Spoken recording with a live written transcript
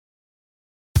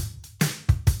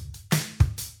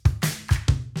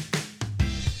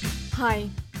Hi,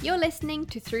 you're listening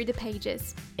to Through the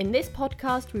Pages. In this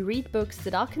podcast, we read books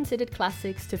that are considered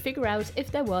classics to figure out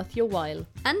if they're worth your while.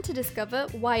 And to discover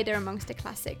why they're amongst the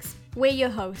classics. We're your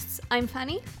hosts. I'm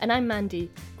Franny. And I'm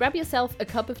Mandy. Grab yourself a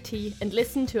cup of tea and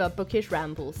listen to our bookish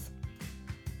rambles.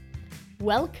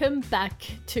 Welcome back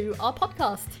to our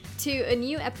podcast. To a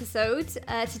new episode.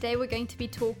 Today we're going to be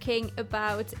talking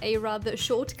about a rather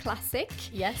short classic.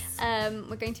 Yes.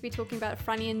 We're going to be talking about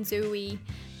Franny and Zooey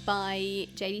by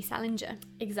J.D. Salinger.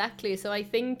 Exactly. So I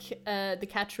think The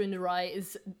Catcher in the Rye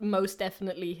is most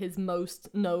definitely his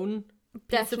most known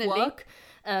piece of work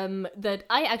that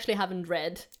I actually haven't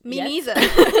read. Me yet. neither.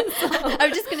 I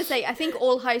was just going to say, I think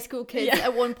all high school kids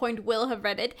at one point will have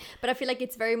read it, but I feel like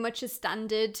it's very much a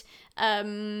standard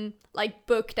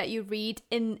book that you read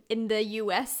in the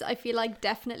US. I feel like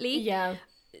definitely. Yeah.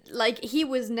 Like, he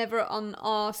was never on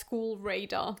our school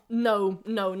radar. No,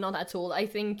 not at all. I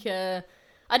think,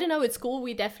 I don't know, at school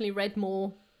we definitely read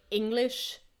more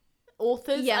English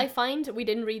authors, I find. We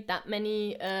didn't read that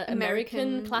many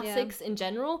American classics in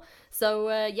general. So,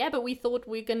 but we thought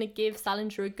we're going to give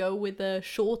Salinger a go with a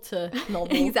shorter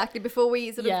novel. Exactly, before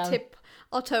we sort of tip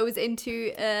our toes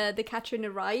into The Catcher in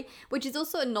the Rye, which is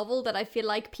also a novel that I feel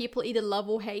like people either love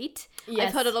or hate. Yes.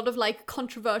 I've heard a lot of like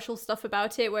controversial stuff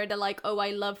about it where they're like, oh,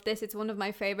 I love this, it's one of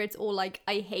my favorites, or like,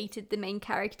 I hated the main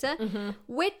character,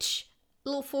 which,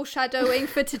 little foreshadowing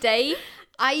for today,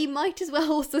 I might as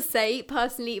well also say,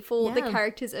 personally, for the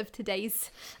characters of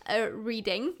today's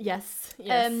reading. Yes.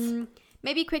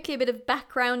 Maybe quickly a bit of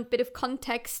background, bit of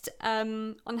context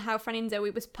on how Franny and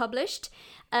Zooey was published.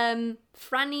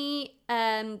 Franny,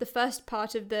 the first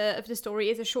part of the story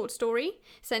is a short story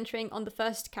centering on the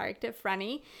first character,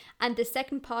 Franny, and the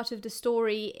second part of the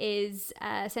story is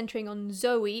centering on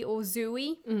Zooey or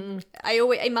Zooey.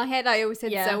 In my head I always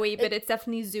said Zooey, but it's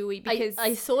definitely Zooey because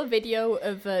I saw a video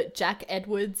of Jack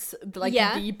Edwards, the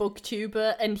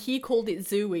booktuber, and he called it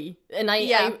Zooey, and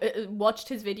I watched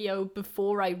his video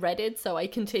before I read it, so I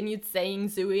continued saying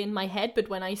Zooey in my head, but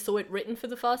when I saw it written for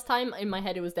the first time, in my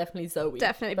head it was definitely Zooey.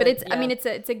 Definitely, but it's I mean it's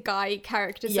a guy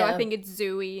character, so I think it's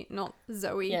Zooey, not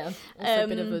Zoe. Yeah, also a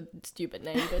bit of a stupid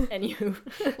name, but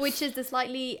anywho. Which is the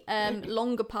slightly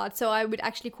longer part, so I would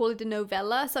actually call it a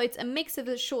novella. So it's a mix of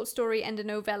a short story and a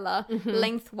novella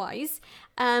lengthwise.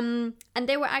 And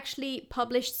they were actually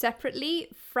published separately.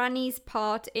 Franny's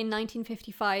part in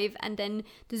 1955 and then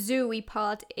the Zooey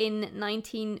part in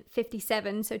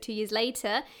 1957, so 2 years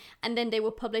later. And then they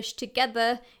were published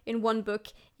together in one book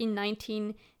in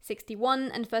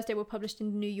 1961. And first they were published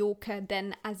in the New Yorker,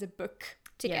 then as a book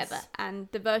together. Yes. And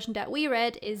the version that we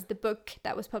read is the book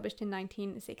that was published in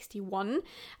 1961.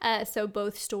 So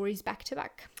both stories back to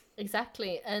back.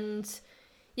 Exactly. And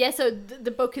so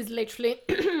the book is literally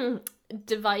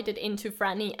divided into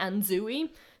Franny and Zooey.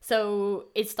 So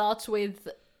it starts with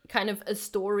kind of a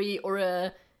story or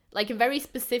a very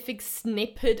specific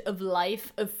snippet of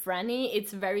life of Franny.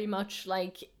 It's very much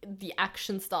like the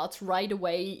action starts right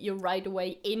away. You're right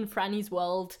away in Franny's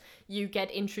world. You get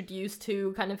introduced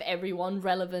to kind of everyone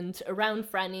relevant around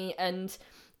Franny, and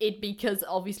it, because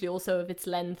obviously also of its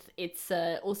length, it's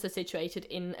also situated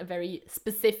in a very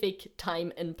specific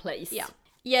time and place.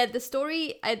 Yeah, the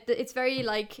story, it's very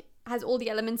has all the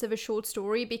elements of a short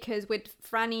story, because with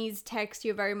Franny's text,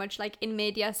 you're very much in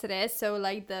medias res, so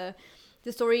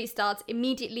the story starts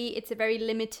immediately. It's a very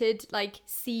limited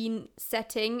scene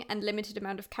setting and limited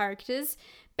amount of characters.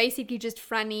 Basically just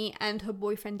Franny and her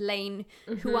boyfriend Lane,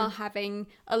 who are having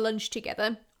a lunch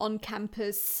together on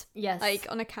campus. Yes.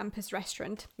 On a campus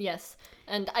restaurant. Yes.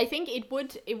 And I think it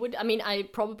would, I mean,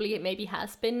 it maybe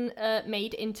has been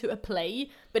made into a play,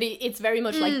 but it's very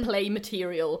much play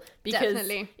material. Because,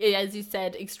 definitely. As you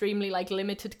said, extremely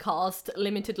limited cast,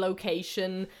 limited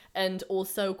location, and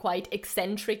also quite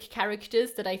eccentric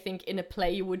characters that I think in a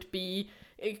play would be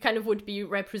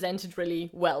represented really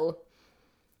well.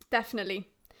 Definitely.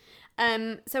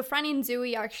 So Franny and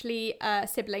Zooey are actually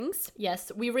siblings.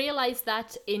 Yes, we realized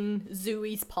that in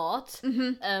Zooey's part.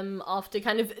 After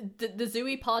kind of the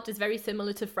Zooey part is very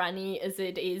similar to Franny, as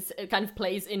it kind of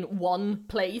plays in one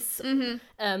place.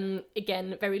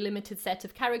 Again, very limited set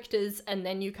of characters, and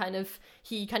then he kind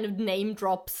of name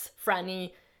drops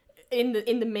Franny in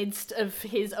the midst of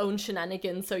his own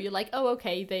shenanigans. So you're like, oh,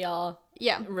 okay, they are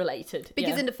related.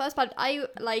 Because in the first part, I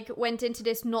went into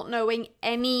this not knowing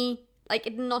any like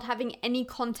it not having any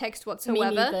context whatsoever.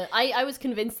 Me neither. I was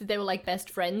convinced that they were like best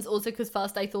friends, also because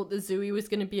first I thought that Zooey was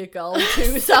going to be a girl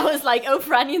too, so I was like, oh,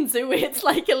 Franny and Zooey, it's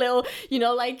like a little, you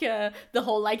know, like the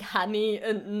whole like Hanny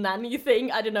and Nanny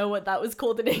thing. I don't know what that was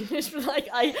called in English, but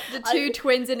like the two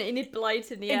twins and Enid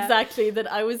Blyton, yeah. Exactly, that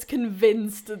I was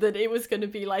convinced that it was going to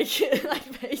be like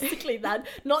like basically that.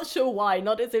 Not sure why,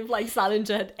 not as if like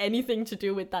Salinger had anything to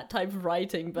do with that type of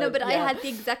writing, but no, but yeah. I had the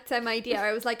exact same idea.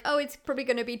 I was like, oh, it's probably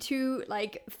going to be two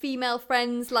like female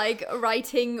friends like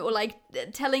writing or like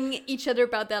telling each other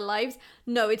about their lives.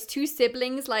 No, it's two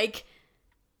siblings like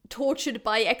tortured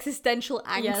by existential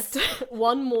angst. Yes,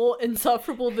 one more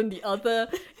insufferable than the other.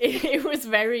 It was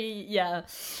very, yeah.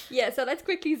 So let's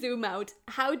quickly zoom out.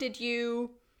 How did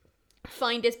you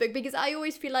find this book? Because I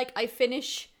always feel like I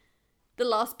finish the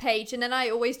last page and then I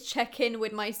always check in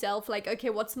with myself like,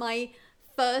 okay, what's my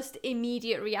first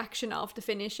immediate reaction after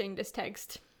finishing this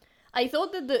text? I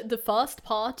thought that the first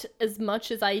part, as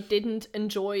much as I didn't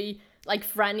enjoy, like,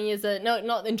 Franny as a... No,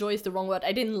 not enjoy is the wrong word.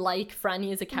 I didn't like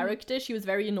Franny as a character. She was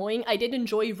very annoying. I did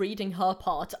enjoy reading her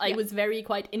part. I was very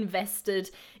quite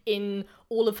invested in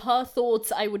all of her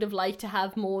thoughts. I would have liked to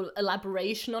have more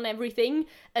elaboration on everything.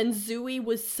 And Zooey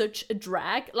was such a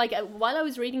drag. Like, while I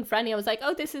was reading Franny, I was like,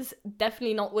 oh, this is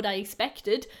definitely not what I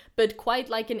expected, but quite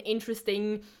like an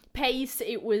interesting pace.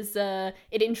 It was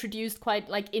it introduced quite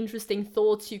like interesting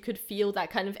thoughts. You could feel that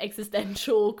kind of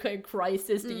existential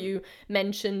crisis that you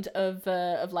mentioned of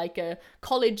like a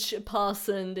college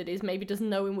person that is maybe doesn't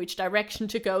know in which direction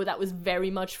to go. That was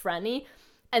very much Franny.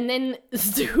 And then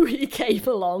Zooey came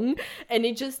along and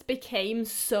it just became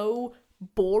so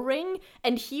boring,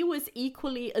 and he was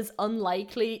equally as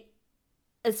unlikely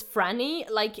as Franny,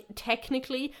 like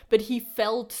technically, but he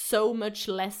felt so much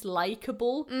less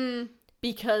likable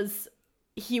because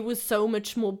he was so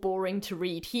much more boring to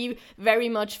read. He very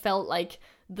much felt like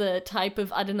the type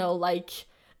of, I don't know, like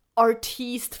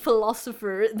artiste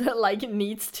philosopher that like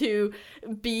needs to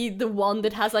be the one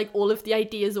that has like all of the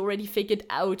ideas already figured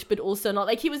out, but also not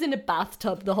like he was in a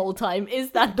bathtub the whole time.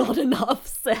 Is that not enough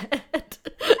said?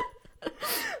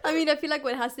 I mean, I feel like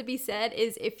what has to be said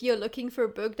is if you're looking for a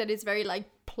book that is very like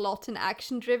plot and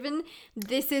action driven,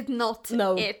 this is not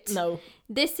it. No.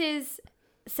 This is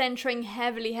centering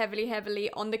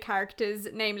heavily on the characters,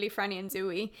 namely Franny and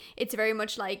Zooey. It's very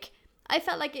much like, I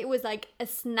felt like it was like a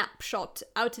snapshot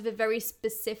out of a very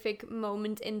specific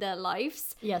moment in their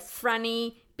lives. Yes.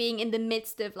 Franny being in the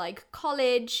midst of like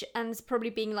college and probably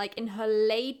being like in her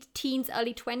late teens,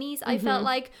 early 20s. I felt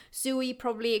like Zooey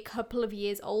probably a couple of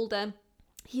years older.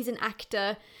 He's an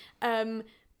actor.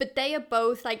 But they are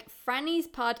both like Franny's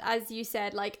part, as you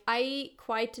said, like I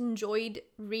quite enjoyed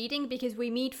reading because we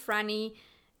meet Franny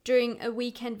during a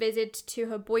weekend visit to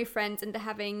her boyfriend's and they're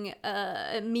having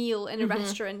a meal in a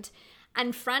restaurant.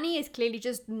 And Franny is clearly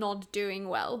just not doing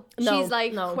well. She's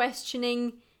like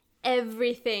questioning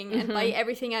everything. And by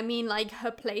everything, I mean like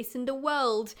her place in the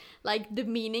world, like the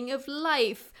meaning of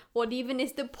life. What even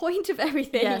is the point of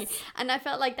everything? Yes. And I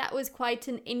felt like that was quite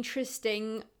an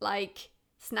interesting like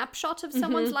snapshot of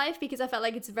someone's life, because I felt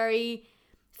like it's very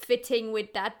fitting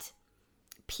with that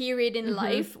period in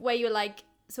life where you're like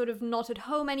sort of not at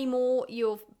home anymore.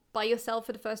 You're by yourself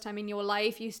for the first time in your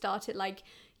life. You started like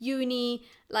uni,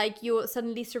 like you're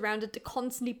suddenly surrounded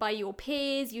constantly by your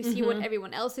peers. You see what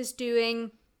everyone else is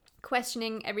doing,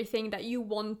 questioning everything that you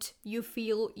want, you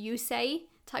feel, you say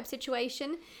type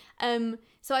situation.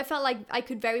 So I felt like I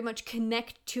could very much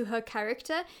connect to her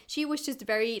character. She was just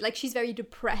very, like, she's very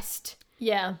depressed.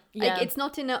 Yeah. Like, it's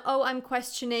not in a, oh, I'm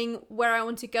questioning where I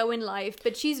want to go in life,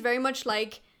 but she's very much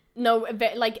like... No,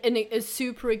 like a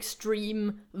super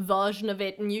extreme version of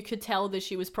it, and you could tell that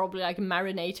she was probably like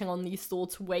marinating on these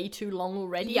thoughts way too long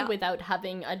already without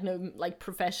having, I don't know, like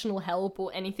professional help or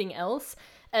anything else.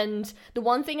 And the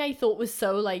one thing I thought was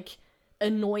so like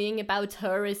annoying about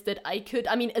her is that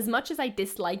I mean, as much as I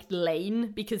disliked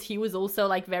Lane because he was also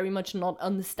like very much not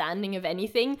understanding of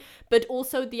anything, but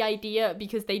also the idea,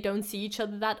 because they don't see each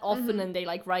other that often and they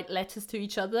like write letters to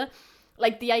each other,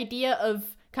 like the idea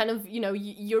of kind of, you know,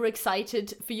 you're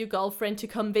excited for your girlfriend to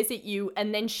come visit you,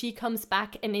 and then she comes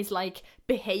back and is like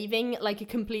behaving like a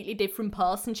completely different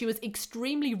person. She was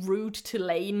extremely rude to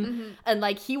Lane, and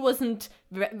like he wasn't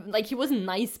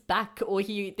nice back, or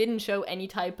he didn't show any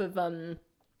type of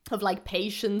like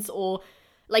patience, or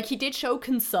like he did show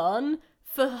concern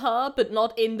for her, but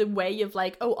not in the way of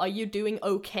like, oh, are you doing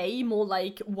okay? More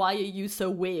like, why are you so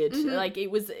weird? Like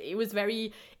it was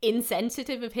very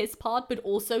insensitive of his part, but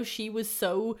also she was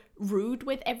so rude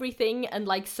with everything and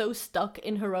like so stuck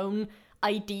in her own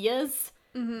ideas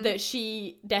that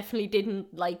she definitely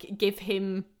didn't like give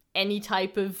him any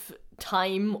type of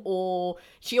time, or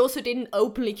she also didn't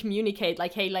openly communicate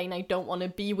like, hey Lane, I don't want to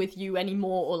be with you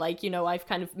anymore, or like, you know, I've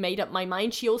kind of made up my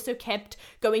mind. She also kept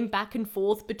going back and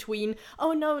forth between,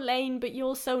 oh no Lane, but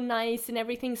you're so nice and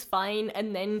everything's fine,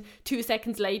 and then 2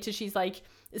 seconds later she's like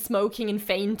smoking and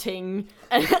fainting,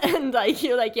 and like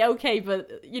you're like, yeah, okay,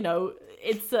 but you know,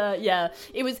 it's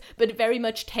it was, but very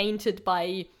much tainted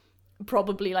by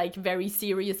probably like very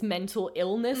serious mental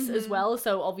illness as well.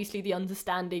 So obviously the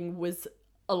understanding was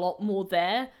a lot more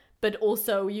there, but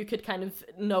also you could kind of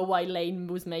know why Lane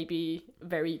was maybe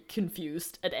very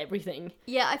confused at everything.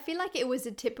 Yeah, I feel like it was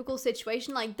a typical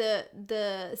situation. Like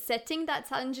the setting that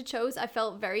Salinger chose, I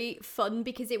felt very fun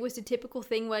because it was a typical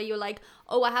thing where you're like,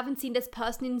 oh, I haven't seen this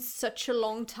person in such a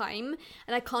long time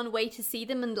and I can't wait to see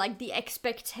them. And like the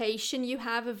expectation you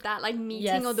have of that like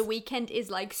meeting or the weekend is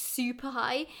like super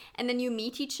high. And then you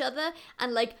meet each other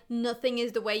and like nothing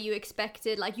is the way you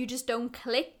expected. Like you just don't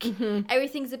click.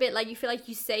 Everything's a bit like you feel like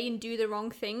you say and do the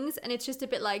wrong things, and it's just a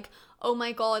bit like, oh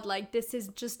my god, like this is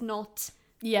just not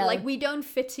like we don't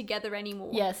fit together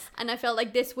anymore. And I felt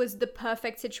like this was the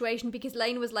perfect situation because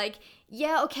Lane was like,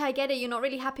 yeah, okay, I get it, you're not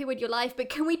really happy with your life, but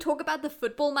can we talk about the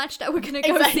football match that we're gonna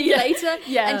go see later?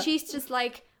 And she's just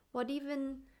like, what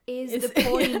even is the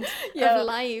point of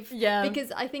life?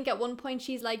 Because I think at one point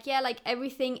she's like, yeah, like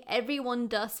everything everyone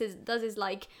does is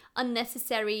like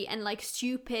unnecessary and like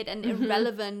stupid and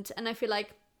irrelevant. And I feel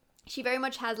like she very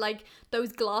much has like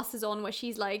those glasses on where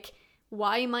she's like,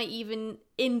 why am I even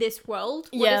in this world?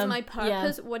 What is my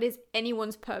purpose? What is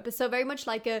anyone's purpose? So very much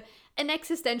like an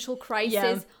existential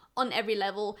crisis on every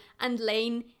level. And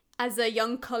Lane, as a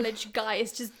young college guy,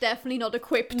 is just definitely not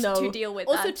equipped to deal with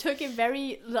also that. Took it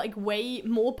very like way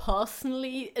more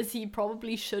personally as he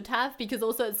probably should have, because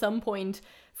also at some point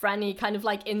Franny kind of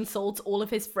like insults all of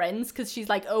his friends because she's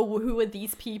like, oh, who are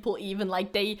these people even?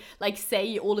 Like they like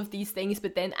say all of these things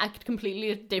but then act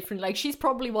completely different. Like she's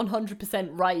probably 100%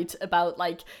 right about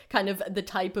like kind of the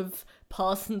type of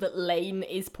person that Lane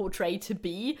is portrayed to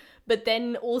be, but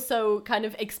then also kind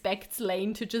of expects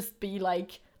Lane to just be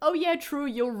like, oh yeah, true,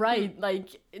 you're right.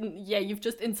 Like, yeah, you've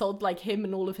just insulted like him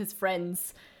and all of his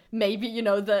friends. Maybe, you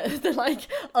know, the like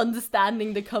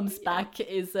understanding that comes back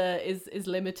is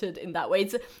limited in that way.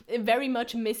 It's very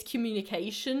much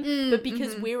miscommunication, but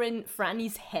because we're in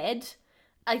Franny's head,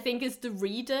 I think as the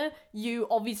reader, you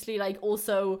obviously like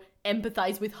also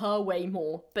empathize with her way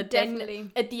more. But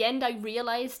then at the end, I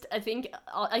realized, I think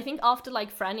after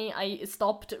like Franny, I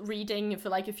stopped reading for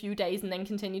like a few days and then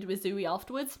continued with Zooey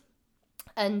afterwards.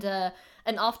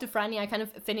 And after Franny, I kind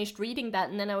of finished reading that,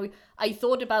 and then I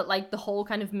thought about like the whole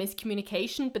kind of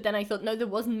miscommunication, but then I thought, no, there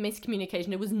wasn't miscommunication,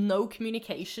 there was no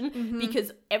communication,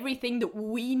 because everything that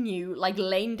we knew, like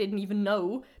Lane didn't even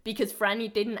know, because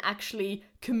Franny didn't actually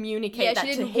communicate that to him.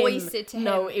 Yeah, she didn't voice it to him.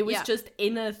 No, it was just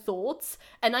inner thoughts,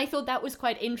 and I thought that was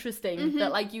quite interesting,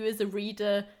 that like you as a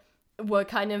reader were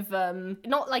kind of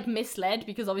not like misled,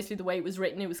 because obviously the way it was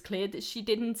written, it was clear that she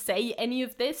didn't say any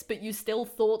of this, but you still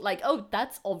thought like, oh,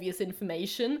 that's obvious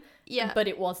information, but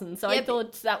it wasn't. So I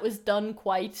thought that was done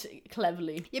quite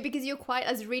cleverly. Yeah, because you're quite,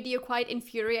 as a reader, you're quite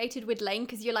infuriated with Lane,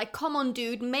 because you're like, come on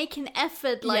dude, make an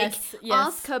effort, like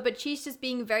ask her, but she's just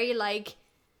being very like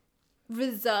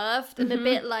reserved and a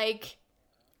bit like,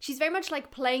 she's very much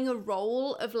like playing a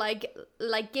role of like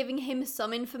giving him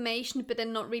some information, but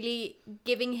then not really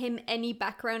giving him any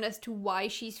background as to why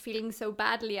she's feeling so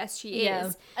badly as she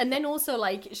is. And then also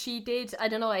like she did, I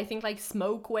don't know, I think like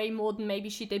smoke way more than maybe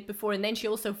she did before. And then she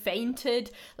also fainted.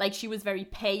 Like she was very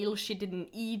pale. She didn't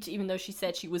eat, even though she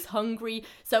said she was hungry.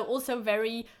 So also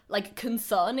very like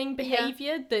concerning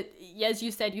behavior that, as you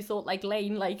said, you thought like,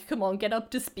 Lane, like, come on, get up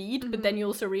to speed. But then you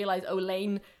also realize, oh,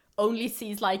 Lane only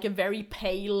sees like a very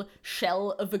pale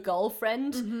shell of a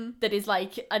girlfriend that is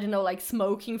like, I don't know, like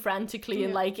smoking frantically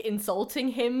and like insulting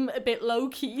him a bit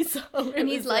low-key. So and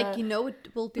he's like, you know what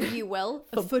will do you well?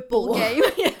 A football game.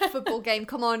 Football game,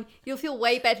 come on, you'll feel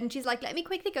way better. And she's like, let me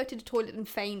quickly go to the toilet and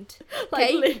faint.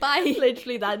 Okay, like, bye.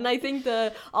 Literally that. And I think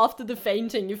after the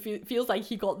fainting, it feels like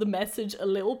he got the message a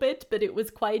little bit, but it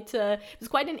was quite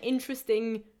an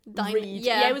interesting read.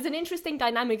 Yeah, it was an interesting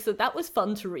dynamic, so that was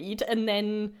fun to read. And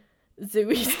then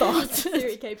Zooey starts.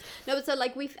 Zooey came. No, so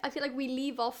like I feel like we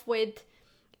leave off with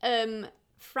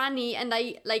Franny, and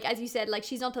I like, as you said, like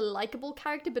she's not a likable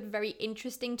character but very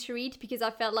interesting to read, because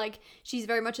I felt like she's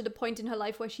very much at a point in her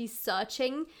life where she's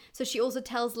searching. So she also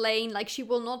tells Lane like she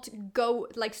will not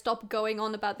stop going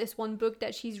on about this one book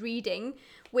that she's reading,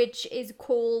 which is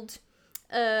called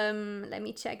let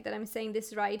me check that I'm saying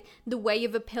this right, The Way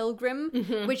of a Pilgrim,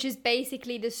 which is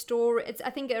basically the story, it's I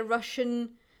think a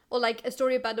Russian, or like a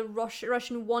story about a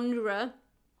Russian wanderer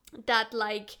that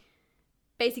like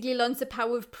basically learns the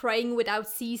power of praying without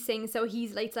ceasing. So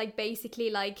he's like, it's like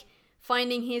basically like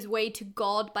finding his way to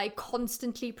God by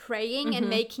constantly praying and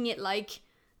making it like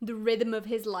the rhythm of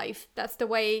his life. That's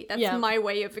my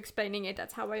way of explaining it.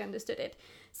 That's how I understood it.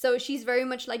 So she's very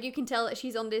much like, you can tell that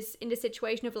she's in this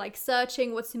situation of like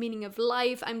searching what's the meaning of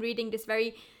life. I'm reading this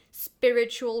very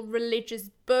spiritual,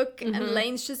 religious book, and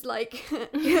Lane's just like,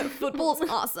 football's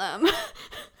awesome.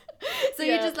 So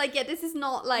you're just like, this is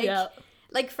not like...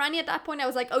 Like, Franny, at that point, I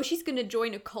was like, oh, she's gonna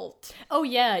join a cult. Oh,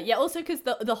 yeah. Yeah, also because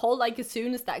the whole, like, as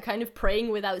soon as that kind of praying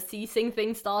without ceasing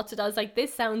thing started, I was like,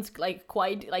 this sounds, like,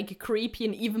 quite, like, creepy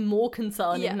and even more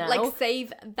concerning now. Like,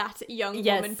 save that young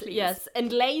woman, please. Yes,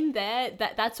 and Lane there,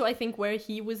 that's what I think where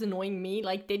he was annoying me,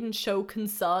 like, didn't show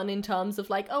concern in terms of,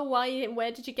 like, oh,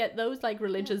 where did you get those, like,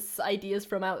 religious ideas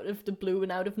from out of the blue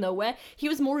and out of nowhere? He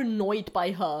was more annoyed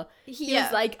by her. He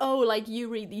was like, oh, like, you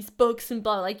read these books and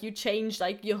blah, like, you change,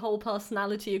 like, your whole personality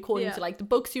according to like the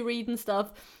books you read and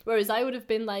stuff, whereas I would have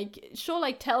been like, sure,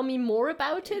 like tell me more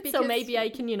about it, because so maybe I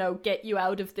can, you know, get you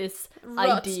out of this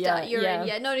idea you're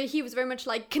in. No, he was very much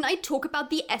like, can I talk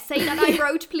about the essay that I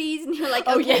wrote, please? And you're like,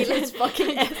 okay, let's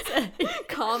fucking essay.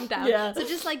 Calm down. So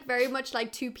just like very much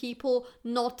like two people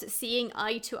not seeing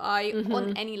eye to eye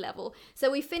on any level.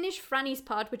 So we finished Franny's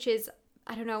part, which is,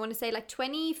 I don't know, I want to say like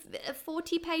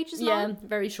 40 pages long. Yeah,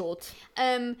 very short.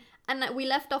 And we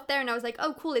left off there, and I was like,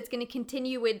 oh, cool, it's going to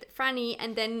continue with Franny,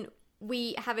 and then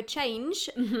we have a change.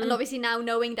 And obviously now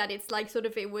knowing that it's like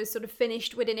it was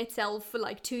finished within itself for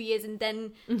like 2 years, and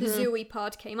then the Zooey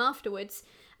part came afterwards,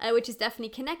 which is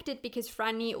definitely connected because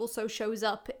Franny also shows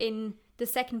up in the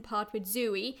second part with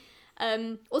Zooey.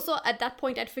 Also, at that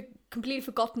point, I'd completely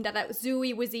forgotten that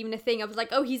Zooey was even a thing. I was like,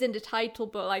 oh, he's in the title,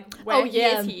 but like, where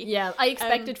is he? Yeah, I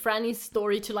expected Franny's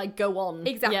story to like go on.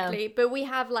 Exactly, but we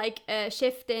have like a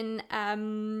shift in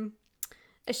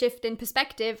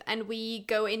perspective, and we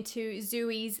go into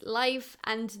Zooey's life,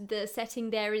 and the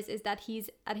setting there is that he's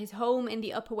at his home in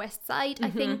the Upper West Side, I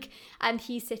think, and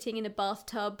he's sitting in a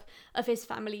bathtub of his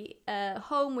family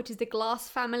home, which is the Glass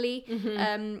family,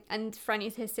 and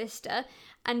Franny's his sister,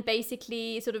 and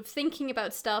basically sort of thinking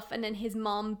about stuff, and then his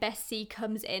mom, Bessie,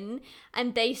 comes in,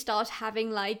 and they start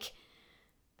having like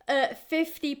a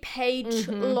 50-page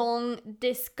long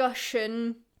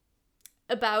discussion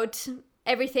about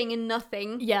everything and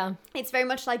nothing. Yeah. It's very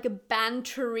much like a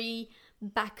bantery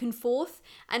back and forth.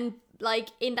 And like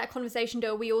in that conversation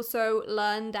though, we also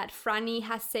learn that Franny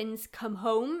has since come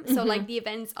home. So like the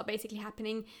events are basically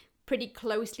happening pretty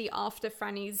closely after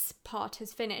Franny's part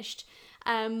has finished.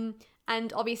 And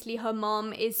obviously her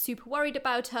mom is super worried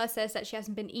about her, says that she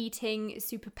hasn't been eating, is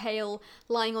super pale,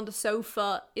 lying on the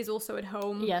sofa, is also at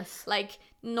home. Yes. Like,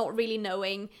 not really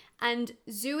knowing. And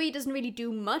Zooey doesn't really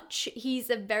do much. He's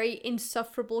a very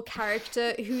insufferable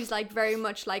character who's like very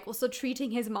much like also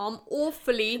treating his mom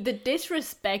awfully. The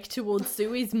disrespect towards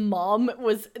Zooey's mom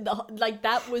was like,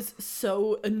 that was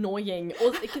so annoying.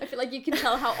 I feel like you can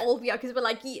tell how old we are because we're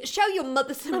like, show your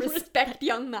mother some respect,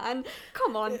 young man.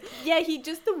 Come on. Yeah,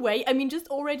 just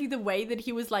already the way that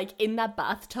he was like in that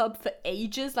bathtub for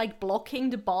ages, like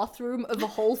blocking the bathroom of a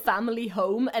whole family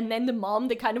home, and then the mom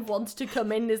that kind of wants to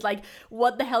come in is like,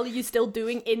 what the hell are you still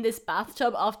doing in this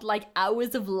bathtub after like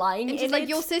hours of lying in it? She's like,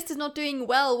 your sister's not doing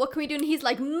well, what can we do? And he's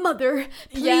like, mother,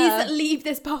 please leave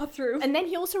this bathroom. And then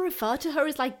he also referred to her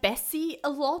as like Bessie a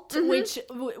lot, which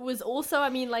was also, I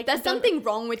mean, like, there's something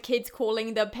wrong with kids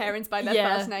calling their parents by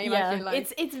their first name. I feel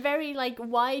like it's very like,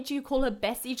 why do you call her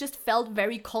Bessie? It just felt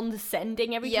very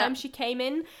condescending every time she came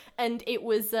in, and it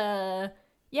was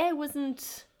it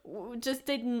wasn't, just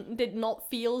did not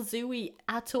feel Zooey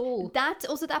at all. That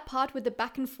part with the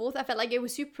back and forth, I felt like it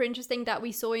was super interesting that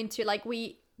we saw into like,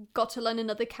 we got to learn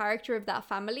another character of that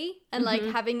family, and like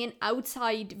having an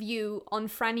outside view on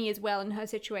Franny as well in her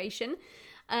situation,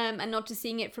 and not just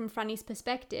seeing it from Franny's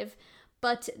perspective.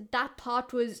 But that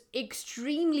part was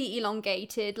extremely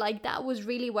elongated. Like, that was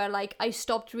really where, like, I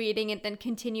stopped reading it, then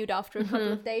continued after a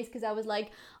couple of days, because I was like,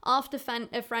 after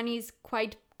Franny's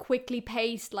quite quickly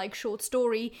paced, like, short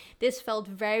story, this felt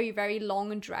very, very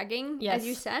long and dragging, as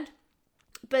you said.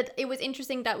 But it was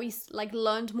interesting that we, like,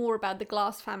 learned more about the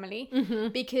Glass family,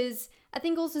 because I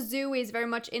think also Zooey is very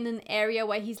much in an area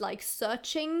where he's, like,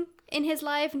 searching in his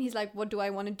life, and he's like, what do I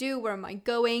want to do? Where am I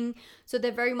going? So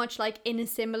they're very much, like, in a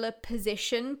similar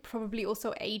position, probably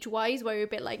also age-wise, where you're a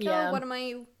bit like,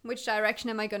 which direction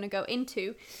am I going to go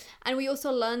into? And we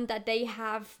also learned that they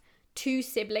have 2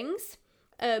 siblings,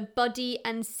 Buddy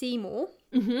and Seymour.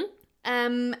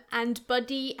 And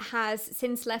Buddy has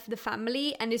since left the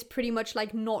family and is pretty much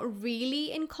like not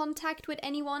really in contact with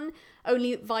anyone,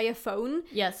 only via phone.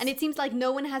 Yes. And it seems like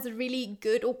no one has a really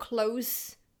good or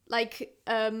close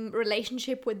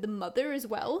relationship with the mother as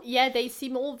well. Yeah, they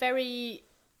seem all very...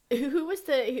 Who was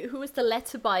the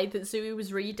letter by that Zooey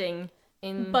was reading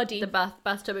in Buddy. the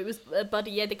bathtub? It was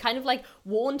Buddy. Yeah, they kind of like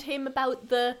warned him about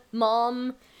the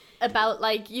mom, about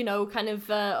like, you know, kind of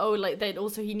that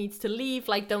also he needs to leave,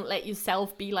 like don't let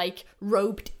yourself be like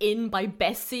roped in by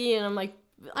Bessie. And I'm like,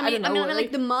 I don't know,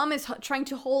 like the mom is trying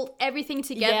to hold everything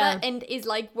together and is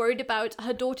like worried about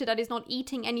her daughter that is not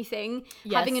eating anything,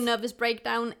 having a nervous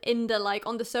breakdown in the like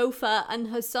on the sofa, and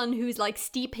her son who's like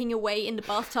steeping away in the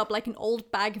bathtub like an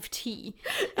old bag of tea.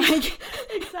 Like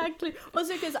exactly.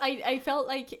 Also because I felt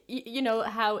like, you know,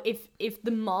 how if the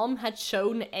mom had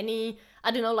shown any, I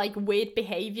don't know, like weird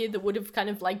behavior that would have kind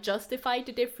of like justified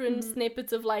the different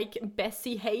snippets of like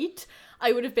Bessie hate,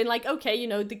 I would have been like, okay, you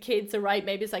know, the kids are right,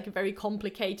 maybe it's like a very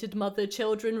complicated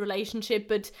mother-children relationship,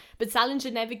 but Salinger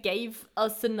never gave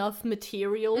us enough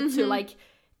material to like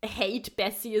hate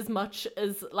Bessie as much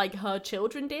as like her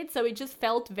children did, so it just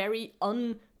felt very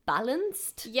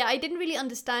unbalanced. Yeah, I didn't really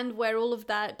understand where all of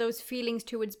those feelings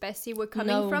towards Bessie were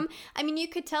coming from. I mean, you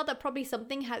could tell that probably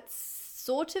something had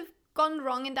sort of gone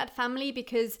wrong in that family,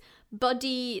 because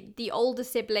Buddy, the older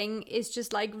sibling, is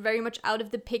just like very much out of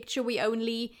the picture. We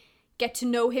only get to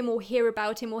know him or hear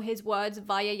about him or his words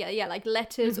via like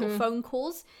letters or phone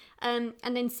calls. And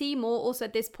then Seymour, also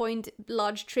at this point,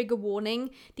 large trigger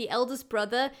warning, the eldest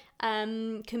brother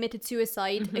committed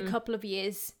suicide a couple of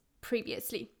years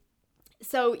previously.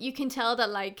 So you can tell that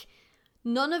like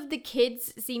none of the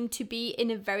kids seem to be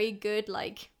in a very good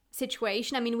like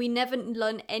situation. I mean, we never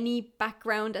learn any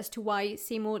background as to why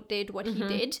Seymour did what he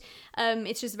did.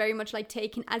 It's just very much like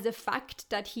taken as a fact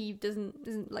that he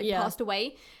doesn't like passed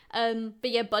away. But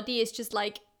yeah, Buddy is just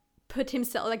like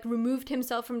removed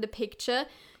himself from the picture.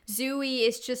 Zooey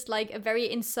is just like a very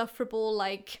insufferable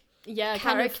like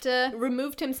character. Kind of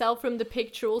removed himself from the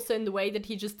picture also in the way that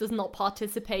he just does not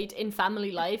participate in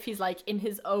family life. He's like in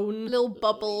his own little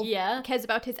bubble. Yeah. Cares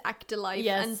about his actor life,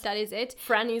 and that is it.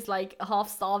 Franny's like half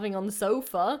starving on the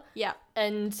sofa. Yeah.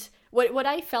 And what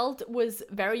I felt was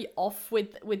very off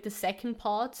with the second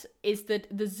part is that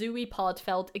the Zooey part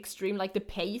felt extreme, like the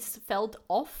pace felt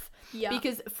off. Yeah.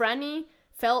 Because Franny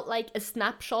felt like a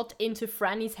snapshot into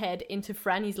Franny's head, into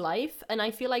Franny's life. And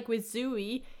I feel like with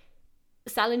Zooey,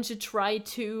 Salinger tried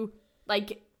to,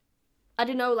 like, I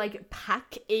don't know, like,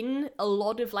 pack in a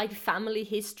lot of, like, family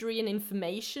history and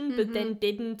information, but then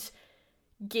didn't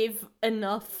give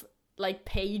enough, like,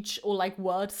 page or, like,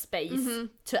 word space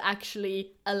to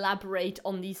actually elaborate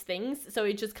on these things. So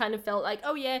it just kind of felt like,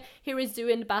 oh, yeah, here is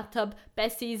Zooey in the bathtub,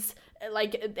 Bessie's,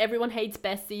 like, everyone hates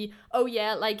Bessie. Oh,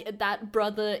 yeah, like, that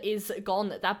brother is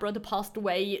gone, that brother passed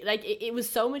away. Like, it was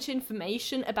so much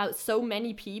information about so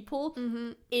many people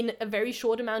in a very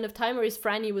short amount of time, whereas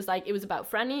Franny was, like, it was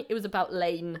about Franny, it was about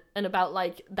Lane, and about,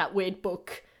 like, that weird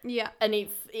book. Yeah. And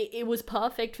it was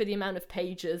perfect for the amount of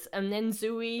pages. And then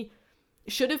Zooey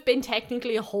should have been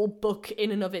technically a whole book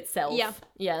in and of itself.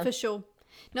 Yeah, for sure.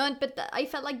 No, but I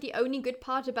felt like the only good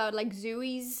part about, like,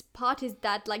 Zooey's part is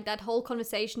that, like, that whole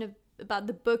conversation about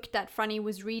the book that Franny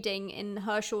was reading in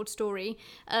her short story,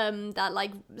 that,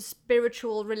 like,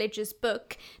 spiritual religious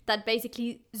book, that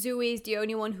basically Zooey is the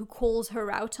only one who calls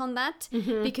her out on that,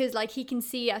 because, like, he can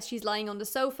see as she's lying on the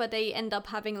sofa, they end up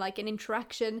having, like, an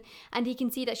interaction, and he can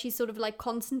see that she's sort of, like,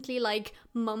 constantly, like,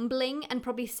 mumbling and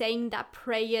probably saying that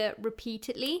prayer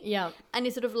repeatedly. Yeah. And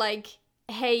it's sort of like,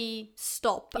 hey,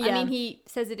 stop. I mean, he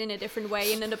says it in a different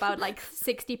way in about like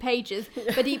 60 pages,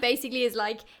 but he basically is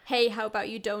like, hey, how about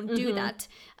you don't do that?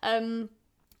 And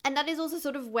that is also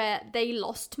sort of where they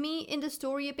lost me in the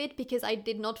story a bit, because I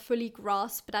did not fully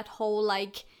grasp that whole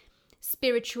like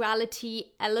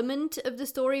spirituality element of the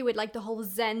story, with like the whole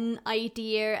Zen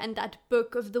idea and that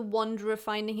book of the wanderer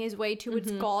finding his way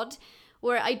towards God,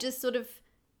 where I just sort of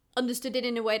understood it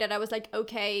in a way that I was like,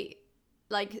 okay,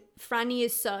 like Franny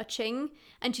is searching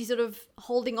and she's sort of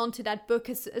holding on to that book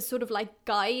as sort of like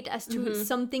guide as to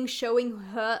something showing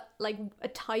her like a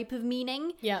type of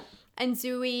meaning. Yeah. And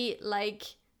Zooey like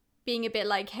being a bit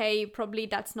like, hey, probably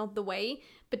that's not the way.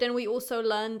 But then we also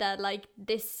learned that like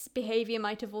this behavior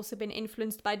might have also been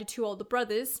influenced by the two older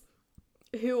brothers,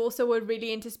 who also were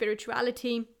really into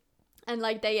spirituality. And,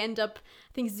 like, they end up,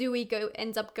 I think Zooey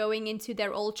ends up going into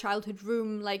their old childhood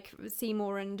room, like,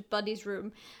 Seymour and Buddy's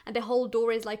room. And the whole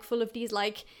door is, like, full of these,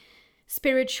 like,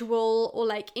 spiritual or,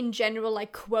 like, in general,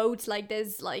 like, quotes. Like,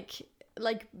 there's, like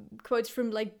quotes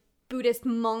from, like, Buddhist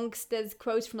monks. There's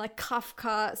quotes from, like,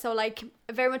 Kafka. So, like,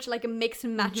 very much, like, a mix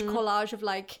and match collage of,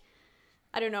 like,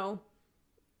 I don't know,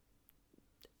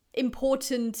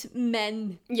 important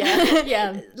men. Yeah,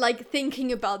 yeah. Like,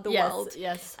 thinking about the world.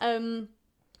 Yes.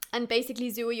 And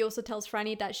basically Zooey also tells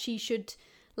Franny that she should,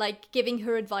 like, giving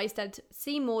her advice that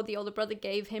Seymour, the older brother,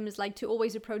 gave him, is like to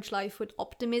always approach life with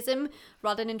optimism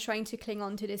rather than trying to cling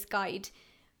on to this guide.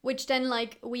 Which then,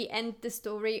 like, we end the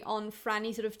story on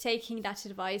Franny sort of taking that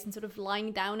advice and sort of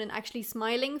lying down and actually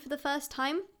smiling for the first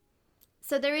time.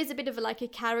 So there is a bit of a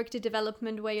character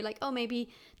development where you're like, oh, maybe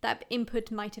that input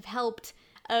might have helped.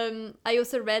 I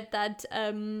also read that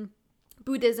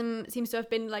Buddhism seems to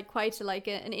have been like quite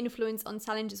an influence on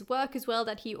Salinger's work as well,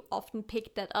 that he often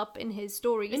picked that up in his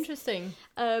stories. Interesting.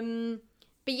 But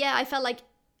yeah, I felt like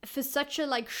for such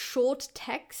a short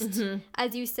text,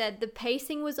 as you said, the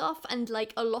pacing was off, and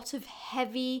like a lot of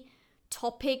heavy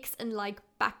topics and like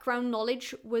background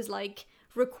knowledge was like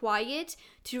required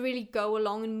to really go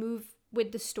along and move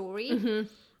with the story.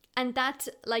 And that,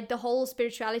 like, the whole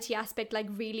spirituality aspect, like,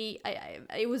 really,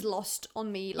 it was lost on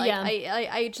me. Like, yeah.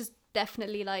 I just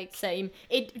definitely, like... Same.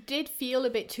 It did feel a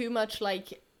bit too much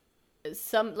like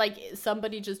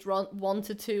somebody just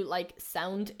wanted to, like,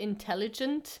 sound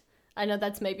intelligent. I know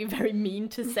that's maybe very mean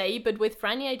to say, but with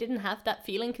Franny, I didn't have that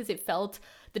feeling because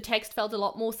the text felt a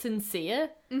lot more sincere.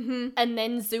 And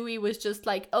then Zooey was just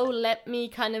like, oh, let me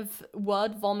kind of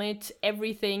word vomit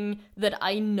everything that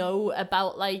I know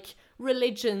about, like,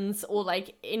 religions or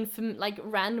like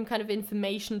random kind of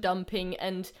information dumping,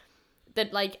 and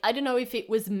that, like, I don't know if it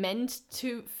was meant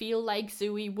to feel like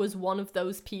Zooey was one of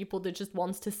those people that just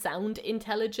wants to sound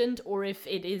intelligent, or if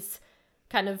it is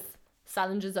kind of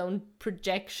Salinger's own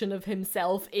projection of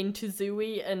himself into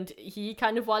Zooey, and he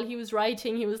kind of, while he was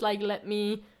writing, he was like, let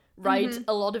me write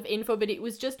a lot of info, but it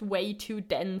was just way too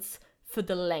dense for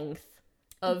the length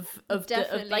of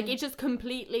like, it just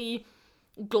completely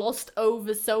glossed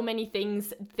over so many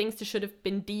things that should have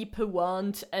been deeper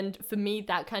weren't, and for me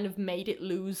that kind of made it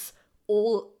lose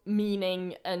all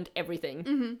meaning and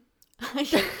everything.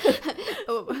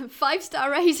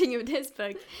 5-star rating of this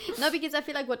book. No, because I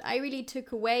feel like what I really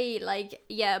took away, like,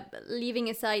 yeah, leaving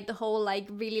aside the whole like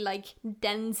really like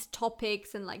dense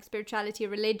topics and like spirituality,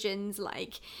 religions,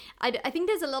 like I think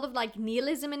there's a lot of like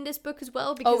nihilism in this book as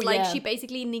well, because she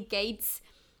basically negates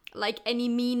like any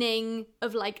meaning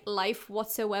of like life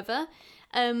whatsoever.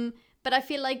 But I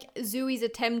feel like Zooey's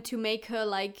attempt to make her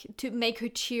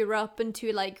cheer up and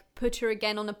to like put her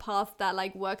again on a path that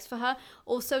like works for her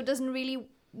also doesn't really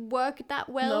work that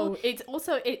well. No, it's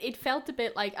also, it felt a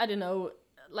bit like, I don't know,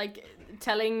 like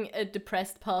telling a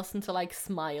depressed person to like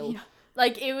smile. Yeah.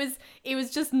 Like, it was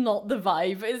just not the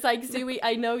vibe. It's like, Zooey,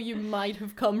 I know you might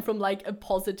have come from, like, a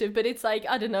positive, but it's like,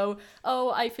 I don't know,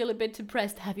 oh, I feel a bit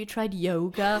depressed. Have you tried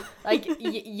yoga? Like,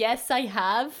 yes, I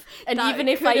have. And that even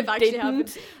if I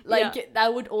didn't, like,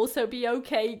 that would also be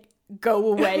okay.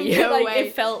 Go away. Go like, away.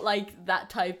 It felt like that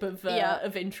type of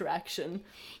interaction.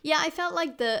 Yeah, I felt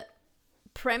like the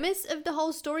premise of the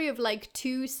whole story of, like,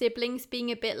 two siblings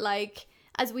being a bit, like...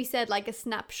 as we said, like a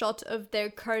snapshot of their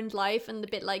current life and a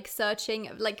bit like searching,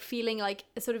 like feeling like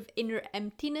a sort of inner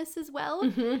emptiness as well.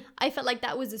 I felt like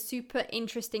that was a super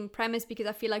interesting premise, because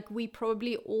I feel like we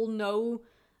probably all know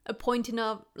a point in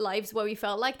our lives where we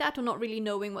felt like that, or not really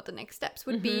knowing what the next steps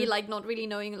would be, like not really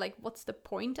knowing like what's the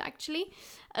point actually.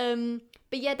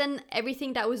 But yeah, then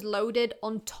everything that was loaded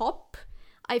on top,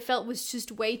 I felt was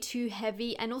just way too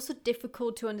heavy and also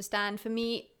difficult to understand for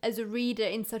me as a reader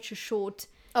in such a short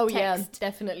text. Yeah,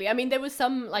 definitely. I mean, there was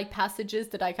some like passages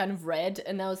that I kind of read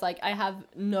and I was like, I have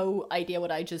no idea what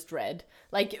I just read.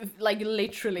 Like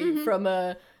literally from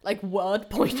a like word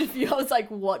point of view, I was like,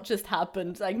 what just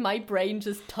happened? Like my brain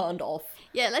just turned off.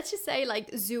 Yeah, let's just say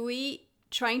like Zooey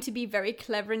trying to be very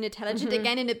clever and intelligent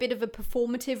again in a bit of a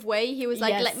performative way. He was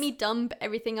like, let me dump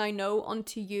everything I know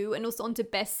onto you and also onto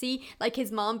Bessie, like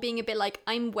his mom being a bit like,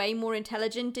 I'm way more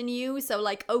intelligent than you, so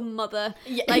like, oh mother,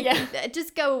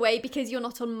 just go away because you're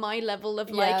not on my level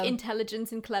of like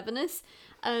intelligence and cleverness.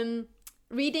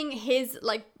 Reading his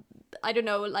like, I don't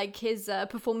know, like his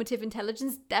performative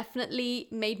intelligence definitely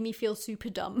made me feel super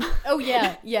dumb. Oh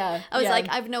yeah. I was like,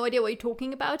 I have no idea what you're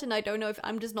talking about, and I don't know if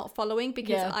I'm just not following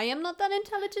because I am not that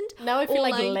intelligent. Now I feel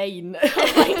like Lane.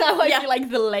 Like now I feel like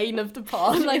the Lane of the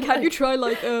party. Like, have you tried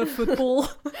like football?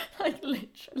 Like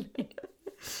literally.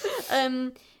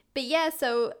 But yeah,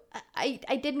 so I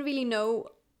didn't really know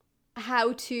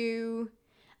how to.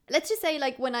 Let's just say,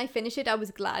 like, when I finished it, I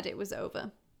was glad it was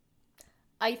over.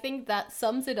 I think that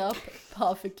sums it up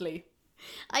perfectly.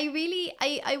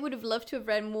 I would have loved to have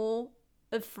read more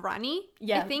of Franny,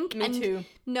 I think. Me too.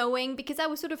 Knowing, because I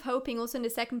was sort of hoping also in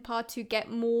the second part to get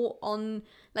more on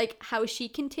like how she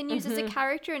continues as a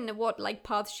character and what like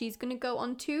path she's going to go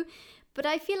on to. But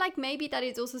I feel like maybe that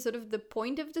is also sort of the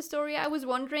point of the story. I was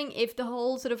wondering if the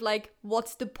whole sort of like,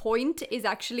 what's the point, is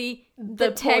actually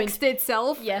the text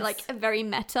itself. Yes. Like a very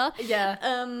meta. Yeah.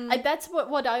 That's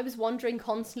what I was wondering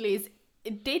constantly is,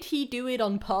 did he do it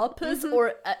on purpose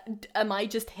or am I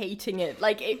just hating it?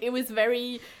 Like it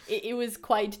was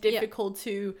quite difficult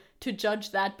to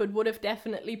judge that, but would have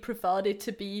definitely preferred it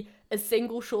to be a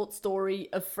single short story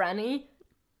of Franny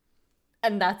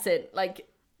and that's it. Like,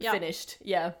 finished.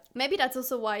 Yeah. Maybe that's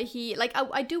also why he, like,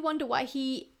 I do wonder why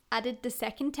he added the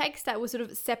second text that was sort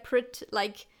of separate,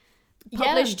 like,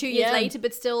 published 2 years later,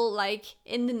 but still, like,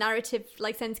 in the narrative,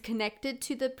 like, sense connected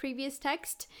to the previous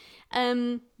text.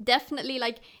 Definitely,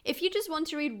 like, if you just want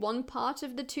to read one part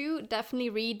of the two, definitely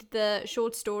read the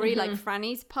short story, like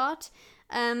Franny's part.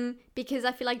 Because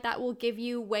I feel like that will give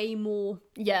you way more.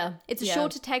 Yeah. It's a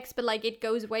shorter text, but, like, it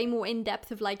goes way more in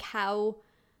depth of, like, how,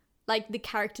 like, the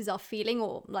characters are feeling,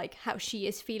 or like how she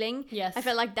is feeling. Yes. I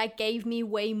felt like that gave me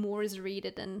way more as a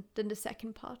reader than the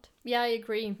second part. Yeah, I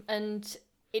agree. And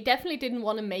it definitely didn't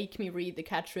want to make me read The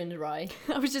Catcher in the Rye.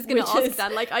 I was just going to ask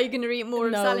that, like, are you going to read more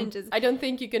of Salinger's? I don't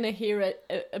think you're going to hear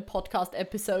a podcast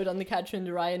episode on The Catcher in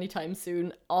the Rye anytime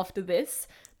soon after this.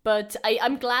 But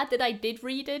I'm glad that I did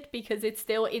read it, because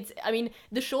I mean,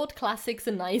 the short classics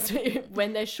are nice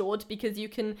when they're short, because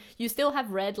you still have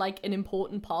read, like, an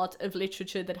important part of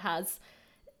literature that has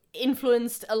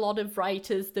influenced a lot of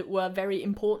writers that were very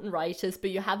important writers,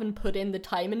 but you haven't put in the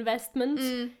time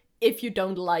investment if you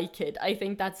don't like it. I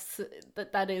think that's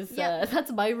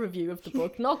my review of the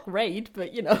book. Not great,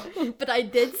 but you know. But I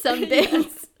did some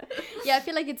things. Yeah, I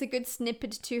feel like it's a good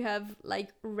snippet to have, like,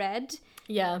 read.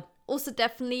 Yeah. Also,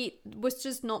 definitely was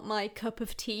just not my cup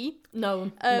of tea. No.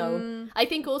 I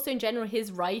think also in general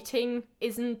his writing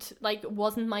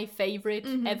wasn't my favorite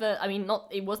ever. I mean,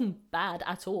 it wasn't bad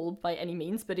at all by any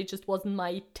means, but it just wasn't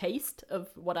my taste of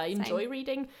what I enjoy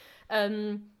reading.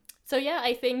 So yeah,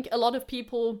 I think a lot of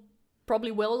people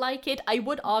probably will like it. I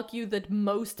would argue that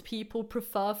most people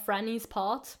prefer Franny's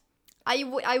part. I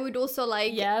would also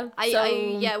like. Yeah.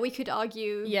 We could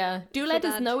argue. Yeah. Do let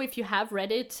us know if you have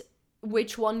read it,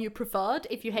 which one you preferred,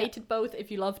 if you hated both,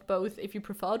 if you loved both, if you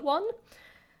preferred one.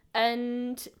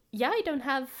 And yeah, I don't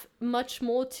have much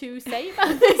more to say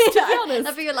about this, to be honest.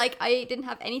 I feel like I didn't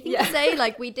have anything to say.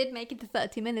 Like, we did make it to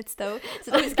 30 minutes though.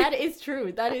 So that is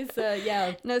true. That is,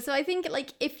 yeah. No, so I think,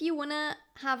 like, if you want to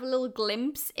have a little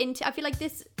glimpse into, I feel like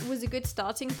this was a good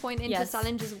starting point into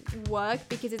Salinger's work,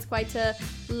 because it's quite a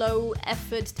low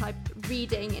effort type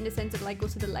reading in the sense of, like,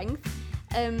 also the length.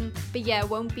 But yeah,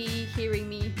 won't be hearing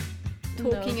me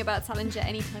talking about Salinger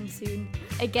anytime soon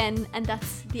again, and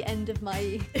that's the end of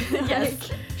my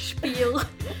spiel.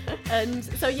 And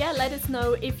so yeah, let us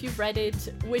know if you've read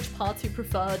it, which parts you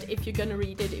preferred, if you're gonna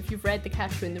read it, if you've read The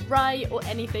Catcher in the Rye or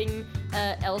anything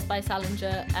else by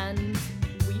Salinger, and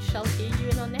we shall hear you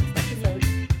in our next episode.